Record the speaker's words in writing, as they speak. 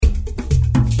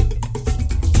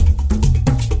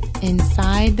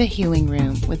Inside the Healing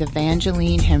Room with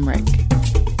Evangeline Hemrick.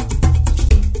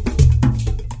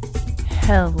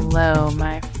 Hello,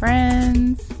 my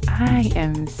friends. I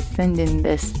am sending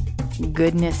this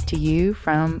goodness to you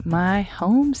from my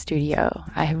home studio.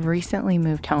 I have recently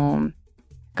moved home,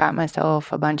 got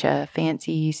myself a bunch of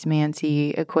fancy,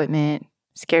 smancy equipment,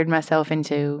 scared myself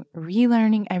into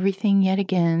relearning everything yet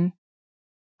again.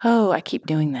 Oh, I keep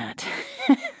doing that.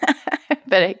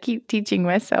 But I keep teaching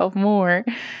myself more.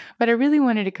 But I really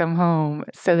wanted to come home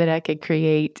so that I could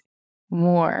create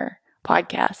more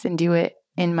podcasts and do it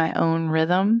in my own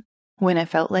rhythm when I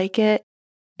felt like it,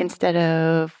 instead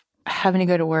of having to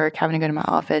go to work, having to go to my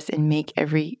office and make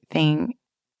everything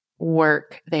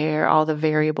work there, all the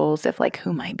variables of like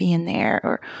who might be in there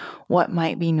or what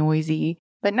might be noisy.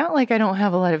 But not like I don't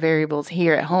have a lot of variables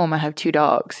here at home. I have 2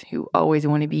 dogs who always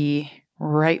want to be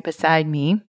right beside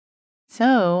me.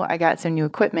 So I got some new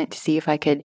equipment to see if I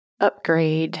could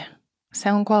upgrade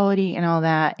sound quality and all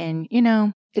that. And,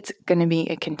 it's going to be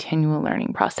a continual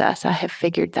learning process. I have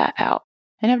figured that out.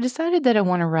 And I've decided that I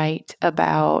want to write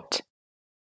about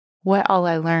what all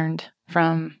I learned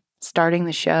from starting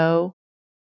the show,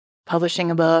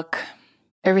 publishing a book,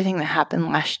 everything that happened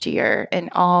last year, and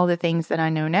all the things that I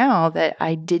know now that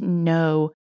I didn't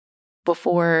know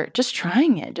before just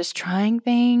trying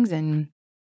things and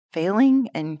failing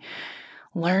and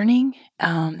learning.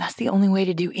 That's the only way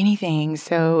to do anything.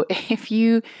 So if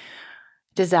you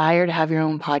desire to have your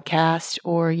own podcast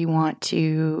or you want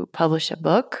to publish a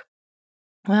book,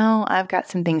 well, I've got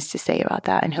some things to say about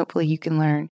that, and hopefully you can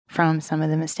learn from some of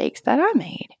the mistakes that I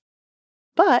made.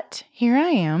 But here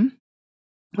I am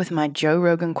with my Joe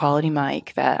Rogan quality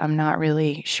mic that I'm not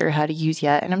really sure how to use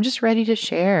yet, and I'm just ready to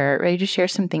share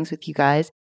some things with you guys.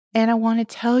 And I want to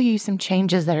tell you some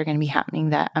changes that are going to be happening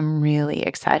that I'm really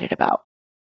excited about.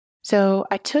 So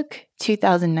I took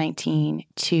 2019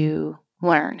 to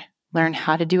learn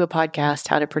how to do a podcast,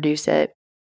 how to produce it.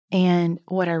 And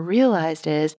what I realized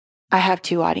is I have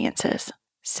 2 audiences.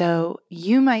 So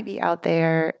you might be out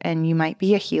there and you might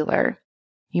be a healer.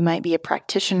 You might be a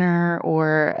practitioner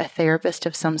or a therapist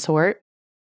of some sort.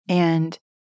 And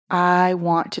I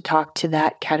want to talk to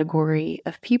that category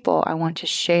of people. I want to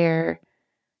share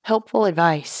helpful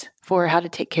advice for how to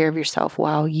take care of yourself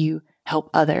while you help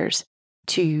others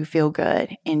to feel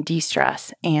good and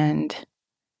de-stress and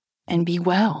be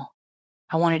well.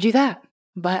 I want to do that.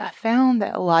 But I found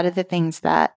that a lot of the things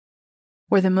that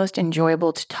were the most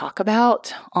enjoyable to talk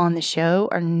about on the show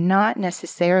are not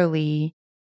necessarily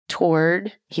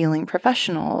toward healing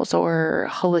professionals or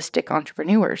holistic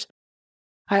entrepreneurs.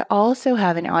 I also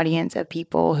have an audience of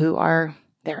people who are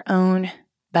their own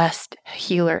best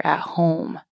healer at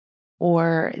home,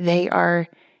 or they are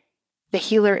the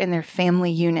healer in their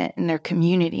family unit, in their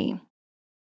community.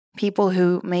 People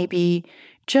who may be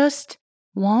just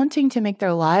wanting to make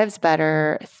their lives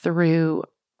better through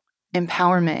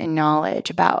empowerment and knowledge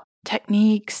about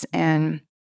techniques and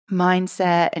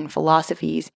mindset and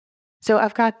philosophies. So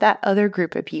I've got that other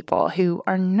group of people who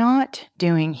are not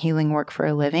doing healing work for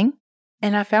a living.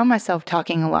 And I found myself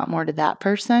talking a lot more to that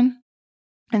person.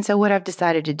 And so what I've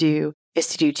decided to do is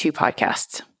to do 2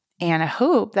 podcasts. And I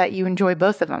hope that you enjoy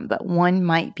both of them, but one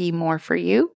might be more for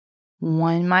you,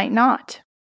 one might not.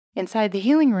 Inside the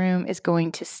Healing Room is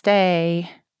going to stay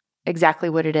exactly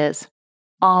what it is.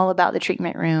 All about the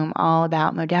treatment room, all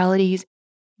about modalities,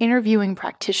 interviewing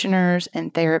practitioners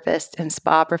and therapists and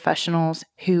spa professionals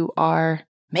who are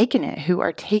making it, who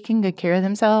are taking good care of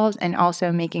themselves and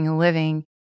also making a living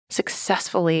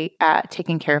successfully at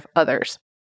taking care of others.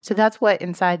 So that's what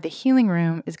Inside the Healing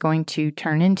Room is going to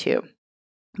turn into.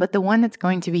 But the one that's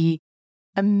going to be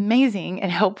amazing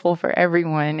and helpful for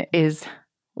everyone is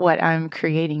what I'm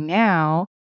creating now,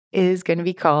 is going to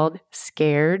be called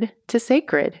Scared to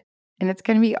Sacred. And it's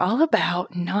going to be all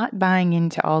about not buying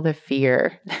into all the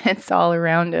fear that's all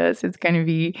around us. It's going to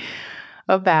be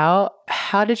about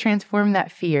how to transform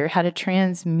that fear, how to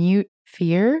transmute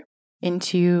fear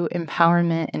into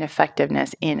empowerment and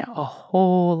effectiveness in a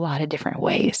whole lot of different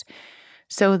ways.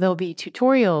 So there'll be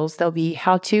tutorials, there'll be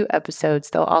how-to episodes,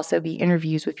 there'll also be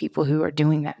interviews with people who are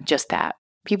doing that,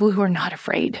 people who are not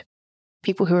afraid,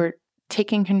 people who are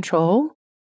taking control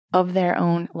of their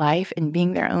own life and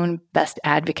being their own best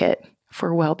advocate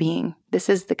for well-being. This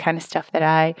is the kind of stuff that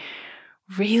I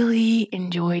really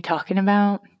enjoy talking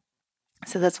about.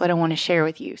 So that's what I want to share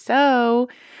with you. So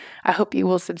I hope you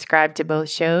will subscribe to both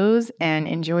shows and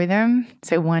enjoy them.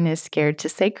 So one is Scared to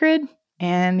Sacred,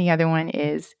 and the other one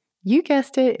is, you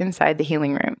guessed it, Inside the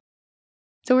Healing Room.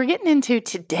 So we're getting into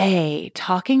today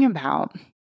talking about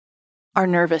our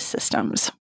nervous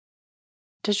systems.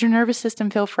 Does your nervous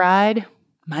system feel fried?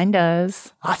 Mine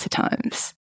does, lots of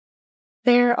times.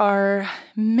 There are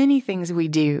many things we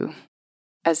do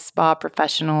as spa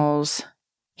professionals,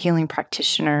 healing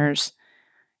practitioners,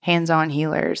 hands-on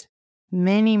healers,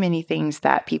 many, many things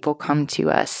that people come to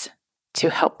us to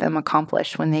help them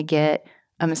accomplish when they get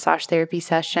a massage therapy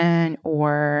session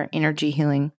or energy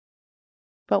healing.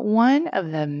 But one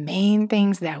of the main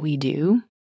things that we do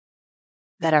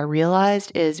that I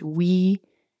realized is we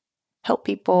help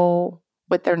people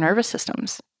with their nervous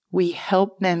systems. We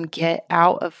help them get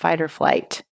out of fight or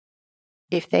flight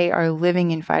if they are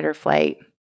living in fight or flight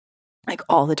like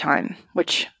all the time,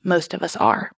 which most of us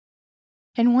are.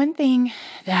 And one thing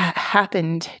that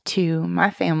happened to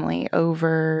my family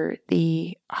over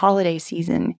the holiday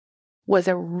season was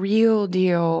a real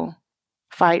deal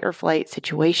fight or flight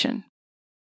situation.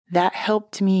 That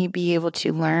helped me be able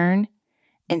to learn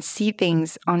and see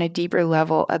things on a deeper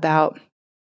level about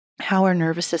how our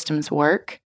nervous systems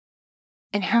work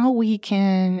and how we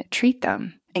can treat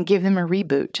them and give them a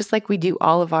reboot, just like we do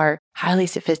all of our highly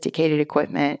sophisticated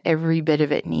equipment. Every bit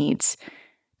of it needs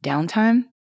downtime.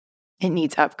 It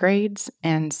needs upgrades.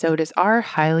 And so does our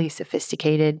highly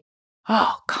sophisticated,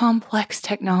 complex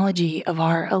technology of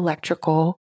our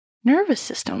electrical nervous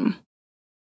system.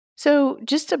 So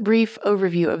just a brief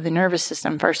overview of the nervous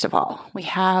system. First of all, we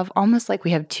have almost like we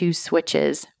have two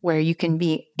switches where you can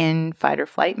be in fight or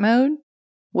flight mode,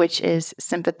 which is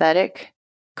sympathetic,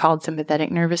 called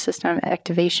sympathetic nervous system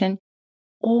activation,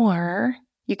 or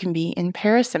you can be in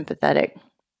parasympathetic,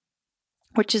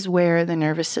 which is where the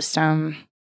nervous system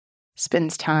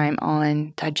spends time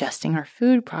on digesting our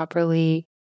food properly,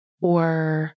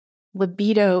 or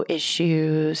libido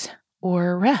issues,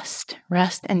 or rest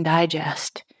and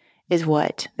digest is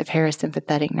what the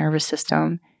parasympathetic nervous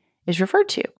system is referred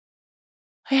to.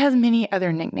 It has many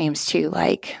other nicknames too,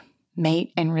 like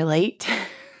mate and relate.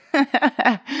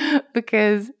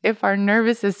 Because if our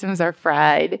nervous systems are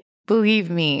fried, believe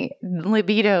me,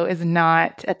 libido is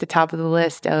not at the top of the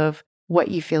list of what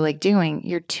you feel like doing.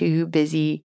 You're too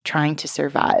busy trying to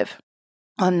survive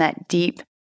on that deep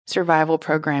survival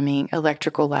programming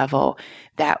electrical level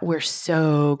that we're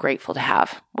so grateful to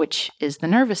have, which is the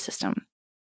nervous system.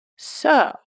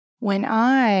 So when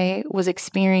I was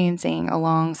experiencing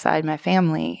alongside my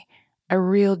family a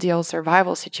real deal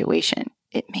survival situation,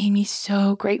 it made me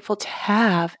so grateful to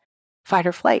have fight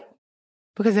or flight,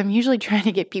 because I'm usually trying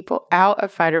to get people out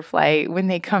of fight or flight when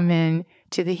they come in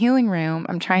to the healing room.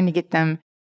 I'm trying to get them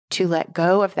to let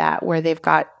go of that where they've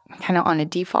got kind of on a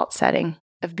default setting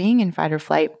of being in fight or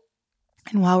flight.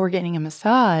 And while we're getting a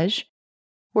massage,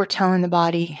 we're telling the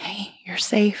body, hey, you're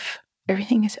safe.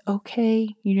 Everything is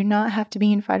okay. You do not have to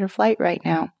be in fight or flight right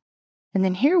now. And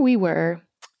then here we were,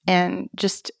 and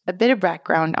just a bit of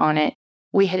background on it.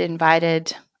 We had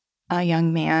invited a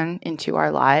young man into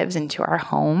our lives, into our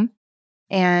home,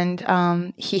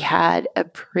 and he had a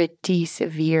pretty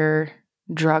severe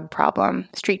drug problem,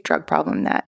 street drug problem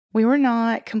that we were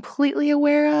not completely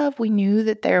aware of. We knew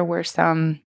that there were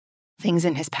some things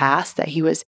in his past that he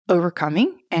was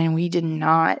overcoming, and we did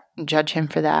not judge him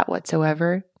for that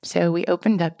whatsoever. So we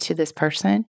opened up to this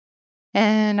person,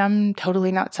 and I'm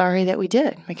totally not sorry that we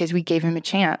did, because we gave him a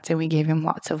chance and we gave him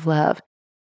lots of love.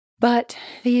 But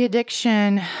the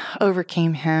addiction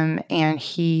overcame him, and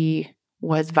he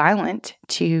was violent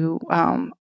to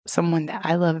someone that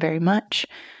I love very much,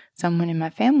 someone in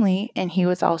my family, and he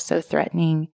was also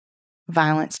threatening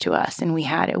violence to us. And we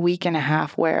had a week and a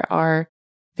half where our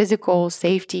physical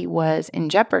safety was in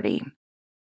jeopardy.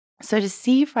 So to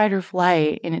see fight or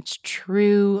flight in its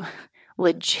true,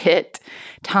 legit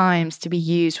times to be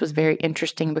used was very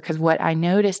interesting, because what I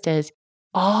noticed is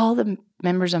all the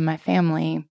members of my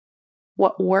family,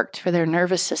 what worked for their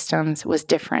nervous systems was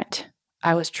different.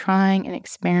 I was trying and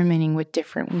experimenting with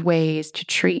different ways to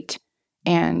treat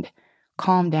and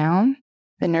calm down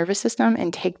the nervous system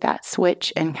and take that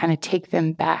switch and kind of take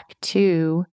them back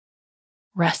to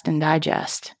rest and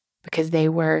digest, because they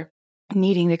were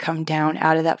needing to come down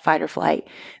out of that fight or flight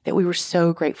that we were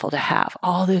so grateful to have.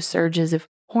 All those surges of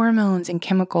hormones and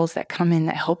chemicals that come in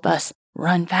that help us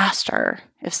run faster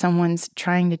if someone's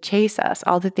trying to chase us,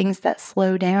 all the things that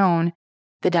slow down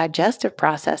the digestive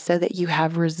process so that you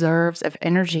have reserves of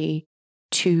energy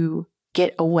to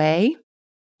get away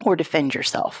or defend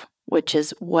yourself, which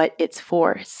is what it's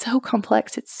for. It's so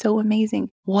complex. It's so amazing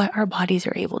what our bodies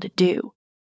are able to do.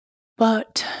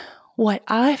 But what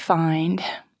I find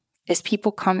is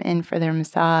people come in for their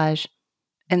massage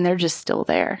and they're just still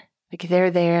there. Like they're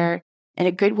there. And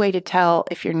a good way to tell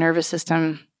if your nervous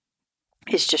system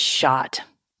is just shot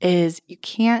is you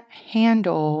can't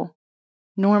handle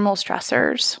normal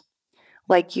stressors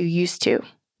like you used to.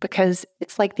 because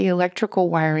it's like the electrical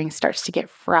wiring starts to get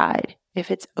fried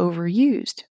if it's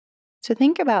overused. So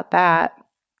think about that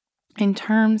in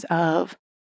terms of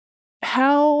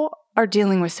how are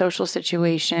dealing with social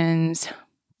situations,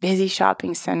 busy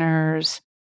shopping centers,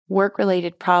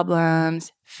 work-related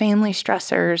problems, family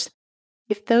stressors,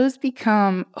 if those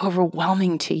become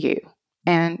overwhelming to you,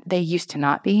 and they used to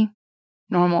not be,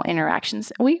 normal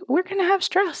interactions, we're going to have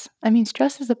stress. I mean,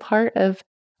 stress is a part of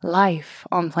life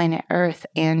on planet Earth,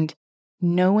 and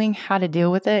knowing how to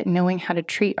deal with it, knowing how to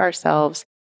treat ourselves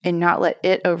and not let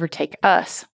it overtake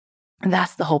us,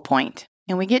 that's the whole point.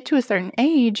 And we get to a certain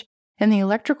age and the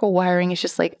electrical wiring is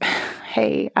just like,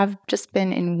 hey, I've just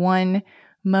been in one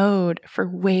mode for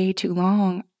way too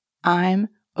long. I'm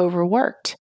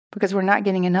overworked because we're not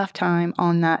getting enough time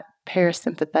on that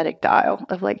parasympathetic dial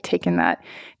of like taking that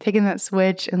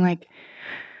switch and like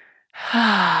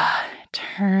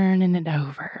turning it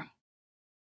over.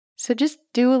 So just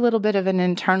do a little bit of an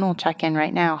internal check-in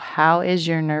right now. How is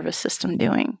your nervous system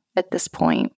doing at this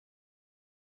point?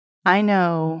 I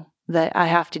know that I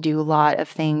have to do a lot of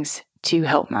things to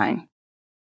help mine.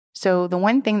 So the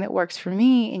one thing that works for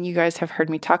me, and you guys have heard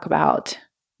me talk about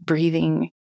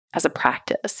breathing as a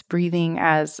practice, breathing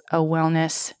as a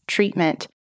wellness treatment,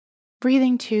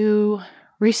 breathing to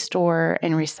restore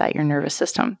and reset your nervous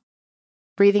system.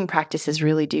 Breathing practices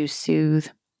really do soothe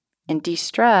and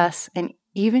de-stress and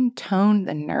even tone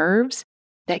the nerves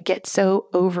that get so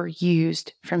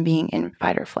overused from being in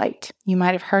fight or flight. You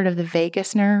might have heard of the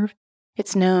vagus nerve.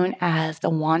 It's known as the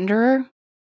wanderer.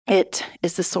 It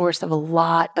is the source of a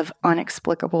lot of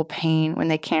inexplicable pain when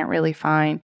they can't really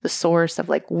find the source of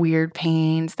like weird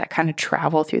pains that kind of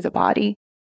travel through the body.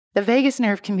 The vagus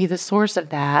nerve can be the source of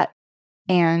that,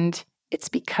 and it's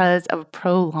because of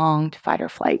prolonged fight or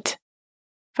flight.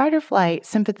 Fight or flight,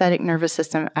 sympathetic nervous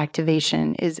system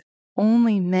activation is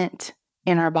only meant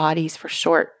in our bodies for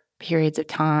short periods of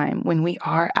time when we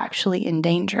are actually in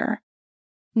danger,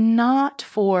 not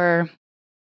for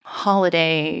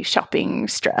holiday shopping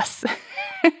stress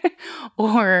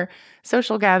or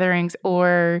social gatherings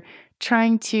or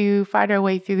trying to fight our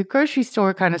way through the grocery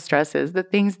store kind of stresses, the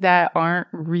things that aren't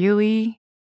really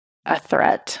a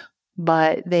threat,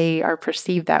 but they are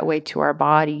perceived that way to our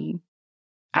body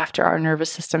after our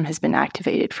nervous system has been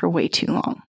activated for way too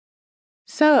long.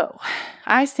 So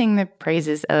I sing the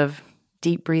praises of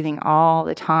deep breathing all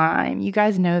the time. You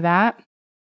guys know that.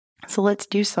 So let's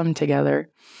do some together.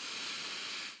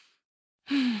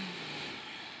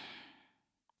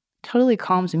 Totally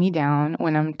calms me down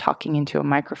when I'm talking into a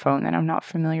microphone that I'm not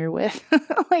familiar with,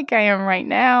 like I am right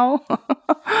now.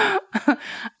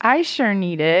 I sure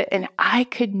need it, and I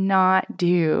could not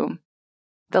do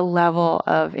the level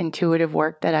of intuitive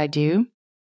work that I do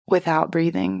without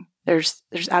breathing. There's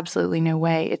absolutely no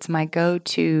way. It's my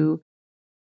go-to.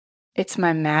 It's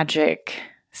my magic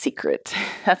secret.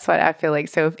 That's what I feel like.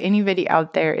 So if anybody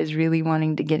out there is really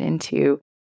wanting to get into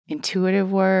intuitive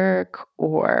work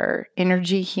or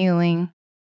energy healing,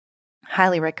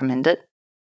 highly recommend it.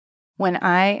 When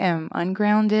I am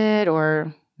ungrounded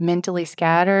or mentally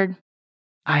scattered,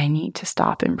 I need to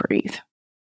stop and breathe.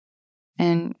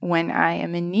 And when I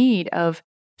am in need of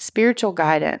spiritual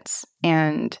guidance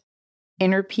and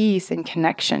inner peace and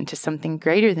connection to something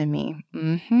greater than me,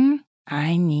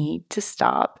 I need to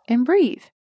stop and breathe.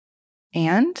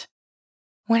 And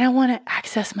when I want to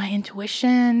access my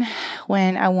intuition,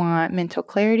 when I want mental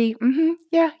clarity,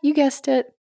 yeah, you guessed it.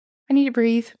 I need to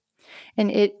breathe. And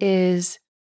it is,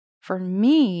 for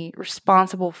me,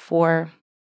 responsible for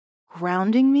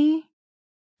grounding me,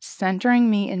 centering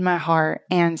me in my heart,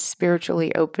 and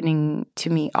spiritually opening to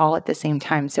me all at the same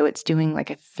time. So it's doing like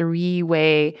a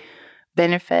 3-way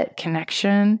benefit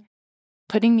connection,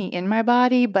 putting me in my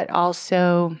body, but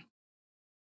also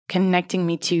connecting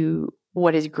me to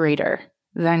what is greater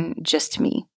than just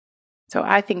me. So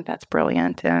I think that's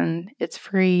brilliant, and it's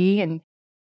free, and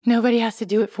nobody has to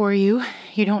do it for you.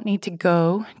 You don't need to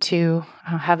go to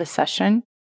have a session.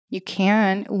 You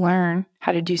can learn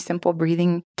how to do simple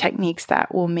breathing techniques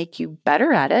that will make you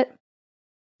better at it,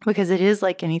 because it is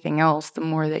like anything else. The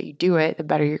more that you do it, the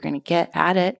better you're going to get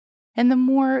at it, and the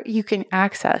more you can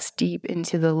access deep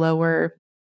into the lower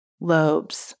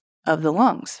lobes of the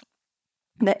lungs.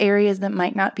 The areas that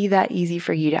might not be that easy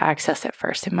for you to access at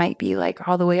first. It might be like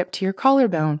all the way up to your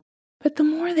collarbone. But the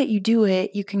more that you do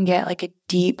it, you can get like a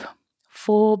deep,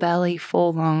 full belly,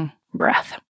 full lung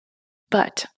breath.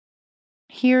 But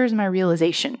here's my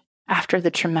realization after the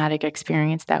traumatic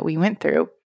experience that we went through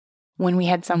when we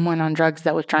had someone on drugs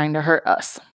that was trying to hurt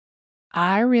us.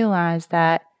 I realized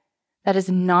that that is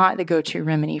not the go-to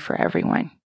remedy for everyone.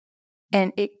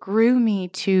 And it grew me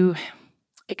to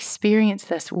experience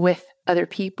this with other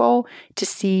people to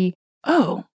see,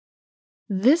 oh,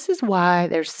 this is why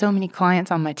there's so many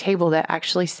clients on my table that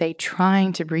actually say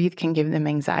trying to breathe can give them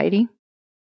anxiety.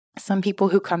 Some people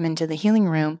who come into the healing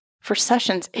room for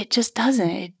sessions, it just doesn't.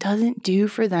 It doesn't do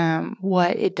for them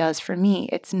what it does for me.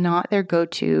 It's not their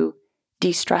go-to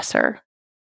de-stressor.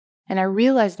 And I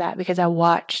realized that because I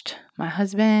watched my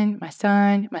husband, my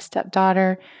son, my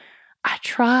stepdaughter. I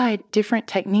tried different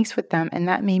techniques with them, and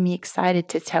that made me excited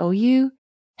to tell you,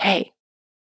 hey,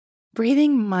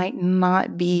 breathing might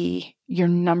not be your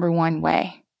number one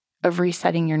way of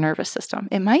resetting your nervous system.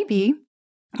 It might be,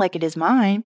 like it is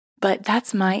mine, but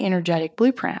that's my energetic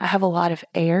blueprint. I have a lot of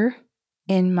air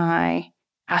in my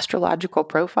astrological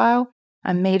profile.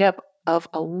 I'm made up of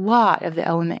a lot of the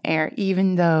element air,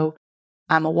 even though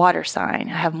I'm a water sign.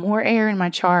 I have more air in my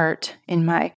chart, in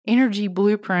my energy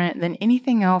blueprint than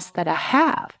anything else that I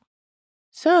have.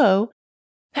 So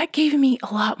that gave me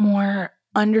a lot more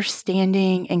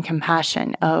understanding and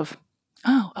compassion of,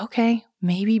 oh, okay,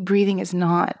 maybe breathing is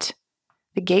not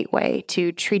the gateway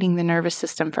to treating the nervous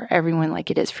system for everyone like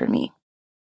it is for me.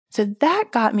 So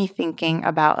that got me thinking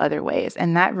about other ways.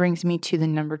 And that brings me to the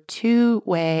number 2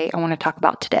 way I want to talk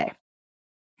about today.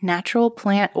 Natural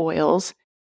plant oils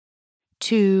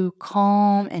to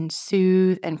calm and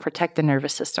soothe and protect the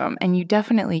nervous system. And you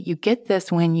get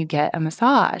this when you get a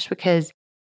massage, because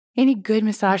any good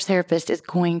massage therapist is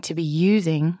going to be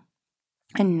using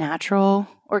a natural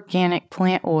organic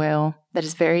plant oil that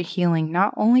is very healing,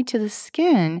 not only to the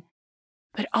skin,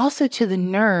 but also to the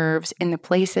nerves in the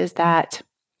places that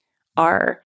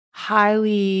are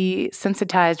highly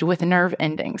sensitized with nerve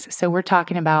endings. So we're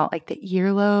talking about like the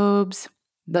earlobes,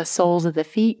 the soles of the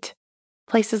feet.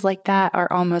 Places like that are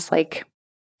almost like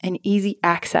an easy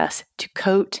access to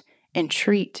coat and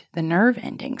treat the nerve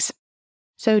endings.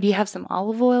 So do you have some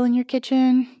olive oil in your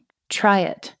kitchen? Try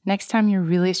it. Next time you're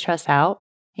really stressed out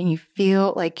and you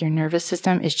feel like your nervous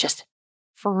system is just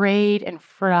frayed and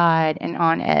fried and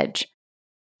on edge,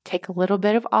 take a little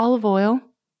bit of olive oil.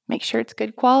 Make sure it's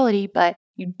good quality, but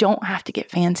you don't have to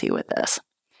get fancy with this.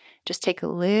 Just take a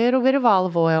little bit of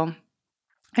olive oil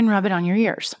and rub it on your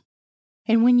ears.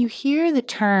 And when you hear the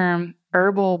term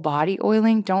herbal body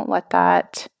oiling, don't let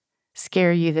that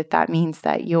scare you that means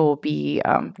that you'll be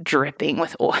dripping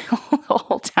with oil the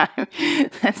whole time.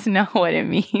 That's not what it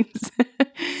means.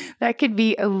 That could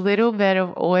be a little bit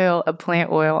of oil, a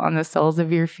plant oil on the soles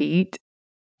of your feet.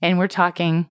 And we're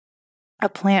talking a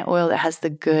plant oil that has the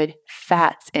good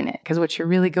fats in it, because what you're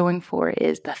really going for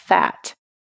is the fat.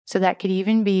 So that could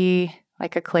even be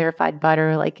like a clarified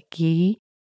butter, like ghee.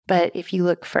 But if you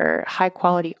look for high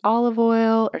quality olive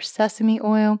oil or sesame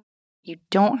oil, you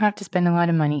don't have to spend a lot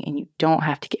of money and you don't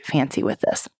have to get fancy with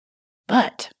this.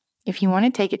 But if you want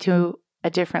to take it to a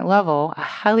different level, I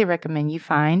highly recommend you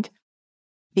find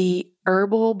the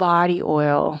herbal body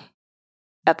oil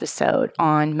episode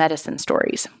on Medicine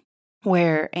Stories,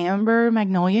 where Amber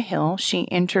Magnolia Hill, she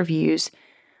interviews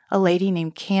a lady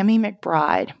named Cammie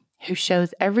McBride, who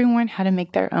shows everyone how to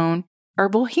make their own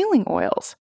herbal healing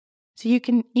oils. So you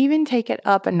can even take it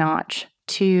up a notch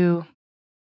to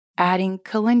adding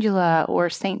calendula or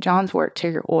St. John's wort to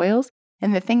your oils.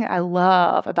 And the thing that I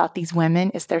love about these women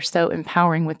is they're so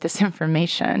empowering with this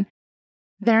information.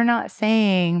 They're not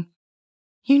saying,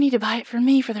 you need to buy it from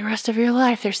me for the rest of your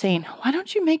life. They're saying, why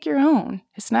don't you make your own?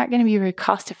 It's not going to be very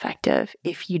cost effective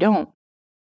if you don't.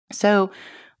 So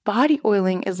body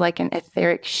oiling is like an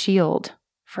etheric shield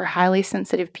for highly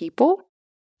sensitive people.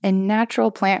 And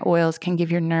natural plant oils can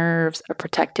give your nerves a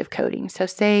protective coating. So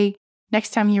say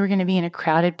next time you were going to be in a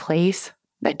crowded place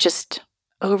that just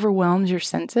overwhelms your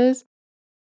senses,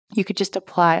 you could just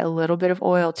apply a little bit of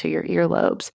oil to your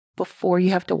earlobes before you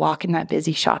have to walk in that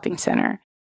busy shopping center.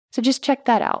 So just check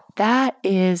that out. That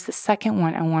is the second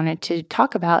one I wanted to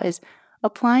talk about, is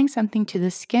applying something to the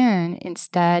skin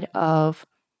instead of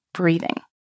breathing.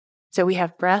 So we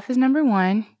have breath as number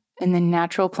 1. And then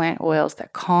natural plant oils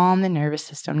that calm the nervous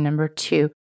system, number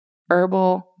 2,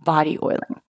 herbal body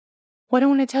oiling. What I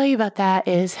want to tell you about that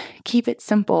is keep it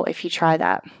simple if you try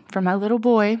that. For my little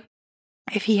boy,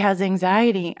 if he has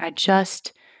anxiety, I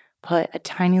just put a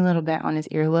tiny little bit on his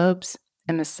earlobes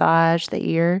and massage the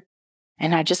ear.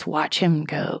 And I just watch him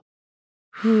go,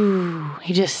 whew.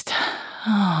 He just,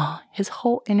 his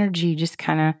whole energy just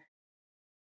kind of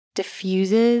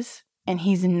diffuses. And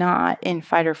he's not in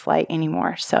fight or flight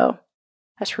anymore. So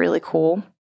that's really cool.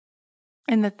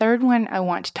 And the third one I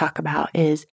want to talk about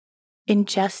is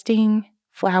ingesting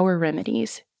flower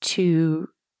remedies to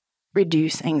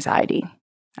reduce anxiety.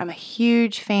 I'm a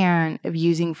huge fan of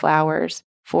using flowers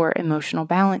for emotional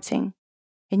balancing.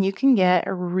 And you can get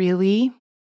a really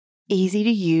easy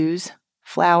to use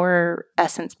flower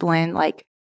essence blend like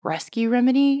Rescue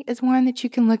Remedy is one that you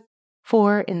can look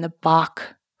for in the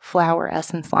Bach flower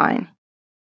essence line.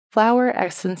 Flower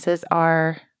essences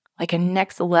are like a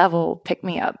next level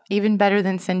pick-me-up, even better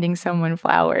than sending someone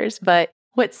flowers. But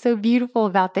what's so beautiful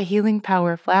about the healing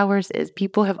power of flowers is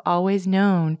people have always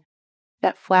known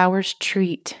that flowers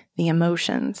treat the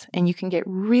emotions, and you can get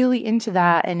really into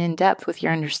that and in depth with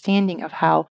your understanding of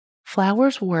how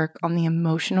flowers work on the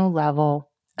emotional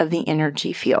level of the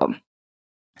energy field.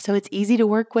 So it's easy to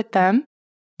work with them.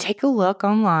 Take a look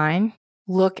online,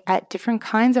 look at different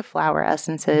kinds of flower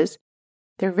essences.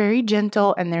 They're very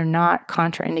gentle and they're not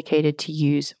contraindicated to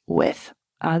use with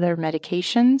other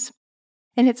medications.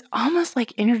 And it's almost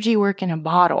like energy work in a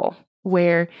bottle,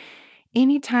 where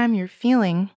anytime you're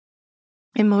feeling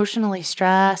emotionally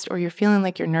stressed or you're feeling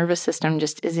like your nervous system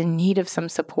just is in need of some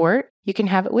support, you can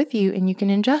have it with you and you can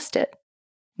ingest it.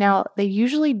 Now, they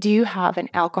usually do have an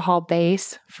alcohol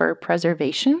base for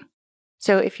preservation.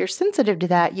 So if you're sensitive to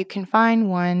that, you can find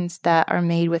ones that are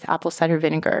made with apple cider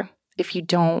vinegar if you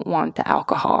don't want the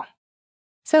alcohol.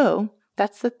 So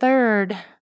that's the third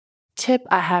tip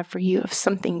I have for you of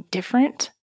something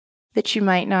different that you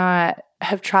might not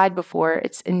have tried before.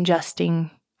 It's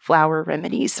ingesting flower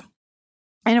remedies.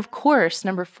 And of course,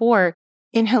 number 4,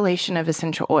 inhalation of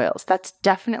essential oils. That's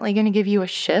definitely going to give you a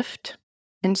shift.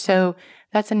 And so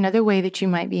that's another way that you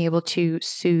might be able to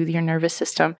soothe your nervous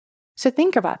system. So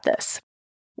think about this.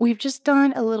 We've just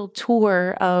done a little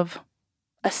tour of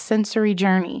a sensory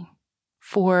journey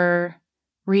for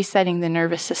resetting the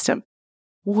nervous system.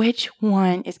 Which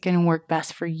one is going to work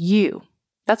best for you?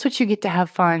 That's what you get to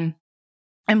have fun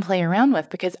and play around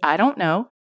with, because I don't know.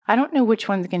 I don't know which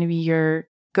one's going to be your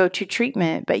go-to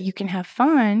treatment, but you can have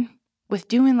fun with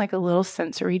doing like a little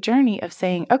sensory journey of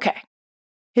saying, okay,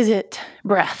 is it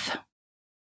breath?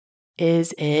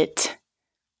 Is it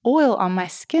oil on my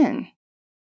skin?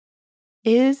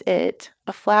 Is it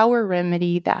a flower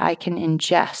remedy that I can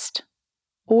ingest?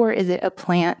 Or is it a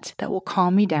plant that will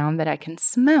calm me down that I can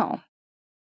smell?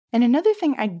 And another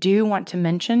thing I do want to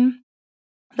mention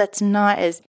that's not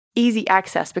as easy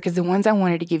access, because the ones I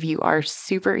wanted to give you are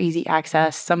super easy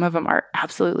access. Some of them are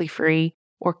absolutely free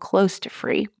or close to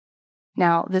free.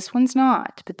 Now, this one's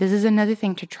not, but this is another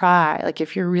thing to try. Like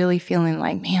if you're really feeling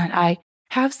like, man, I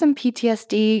have some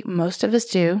PTSD, most of us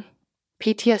do.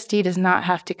 PTSD does not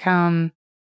have to come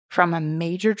from a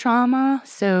major trauma,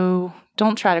 so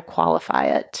don't try to qualify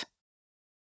it.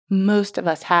 Most of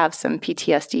us have some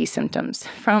PTSD symptoms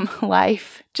from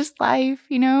life, just life,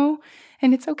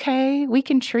 and it's okay. We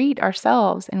can treat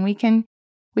ourselves and we can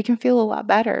feel a lot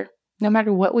better no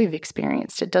matter what we've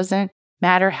experienced. It doesn't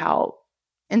matter how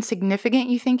insignificant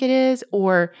you think it is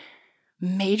or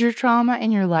major trauma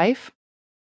in your life.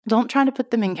 Don't try to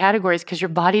put them in categories because your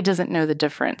body doesn't know the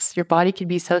difference. Your body could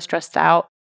be so stressed out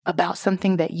about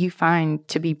something that you find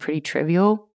to be pretty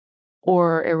trivial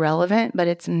or irrelevant, but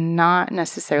it's not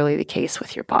necessarily the case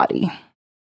with your body.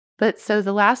 But so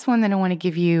the last one that I want to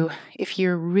give you, if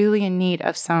you're really in need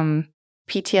of some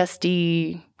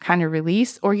PTSD kind of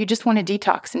release, or you just want to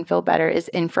detox and feel better, is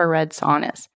infrared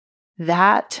saunas.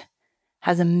 That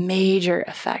has a major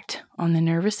effect on the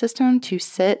nervous system to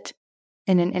sit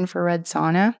in an infrared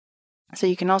sauna. So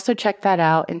you can also check that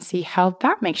out and see how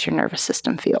that makes your nervous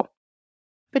system feel.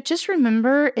 But just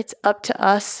remember, it's up to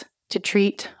us to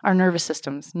treat our nervous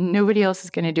systems. Nobody else is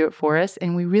going to do it for us.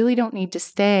 And we really don't need to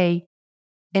stay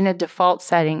in a default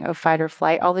setting of fight or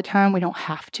flight all the time. We don't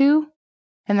have to.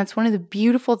 And that's one of the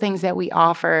beautiful things that we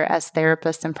offer as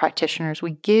therapists and practitioners.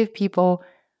 We give people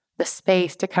the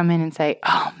space to come in and say,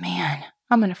 oh man,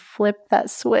 I'm going to flip that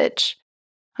switch.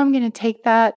 I'm going to take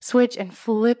that switch and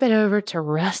flip it over to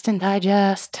rest and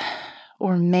digest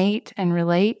or mate and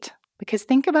relate. Because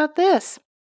think about this.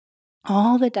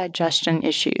 All the digestion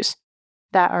issues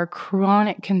that are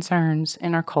chronic concerns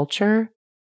in our culture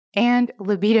and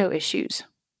libido issues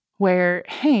where,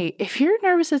 hey, if your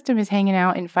nervous system is hanging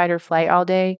out in fight or flight all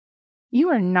day, you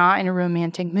are not in a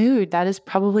romantic mood. That is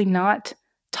probably not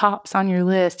tops on your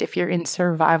list if you're in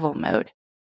survival mode.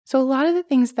 So a lot of the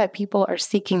things that people are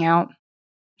seeking out,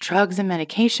 drugs and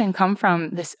medication, come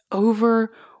from this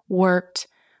overworked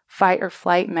fight or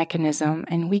flight mechanism,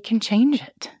 and we can change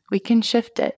it. We can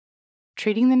shift it.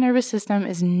 Treating the nervous system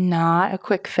is not a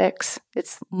quick fix.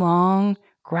 It's long,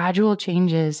 gradual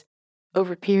changes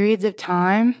over periods of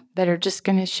time that are just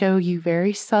going to show you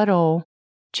very subtle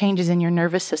changes in your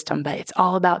nervous system, but it's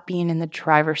all about being in the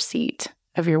driver's seat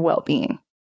of your well-being.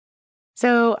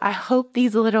 So I hope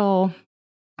these little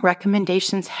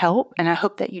recommendations help, and I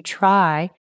hope that you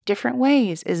try different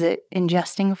ways. Is it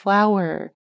ingesting a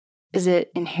flower? Is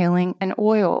it inhaling an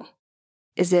oil?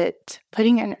 Is it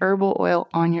putting an herbal oil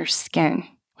on your skin,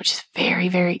 which is very,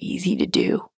 very easy to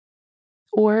do?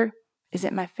 Or is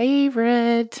it my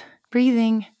favorite,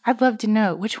 breathing? I'd love to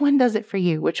know which one does it for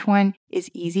you, which one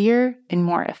is easier and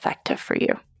more effective for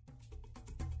you.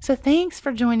 So thanks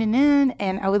for joining in,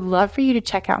 and I would love for you to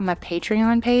check out my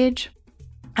Patreon page.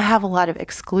 I have a lot of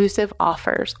exclusive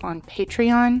offers on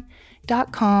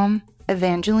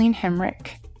patreon.com/Evangeline Hemrick.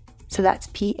 So that's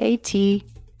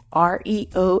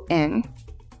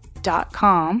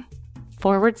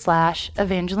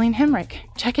patreon.com/Evangeline Hemrick.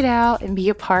 Check it out and be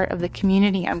a part of the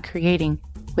community I'm creating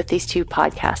with these 2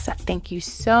 podcasts. I thank you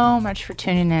so much for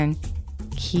tuning in.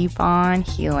 Keep on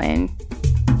healing.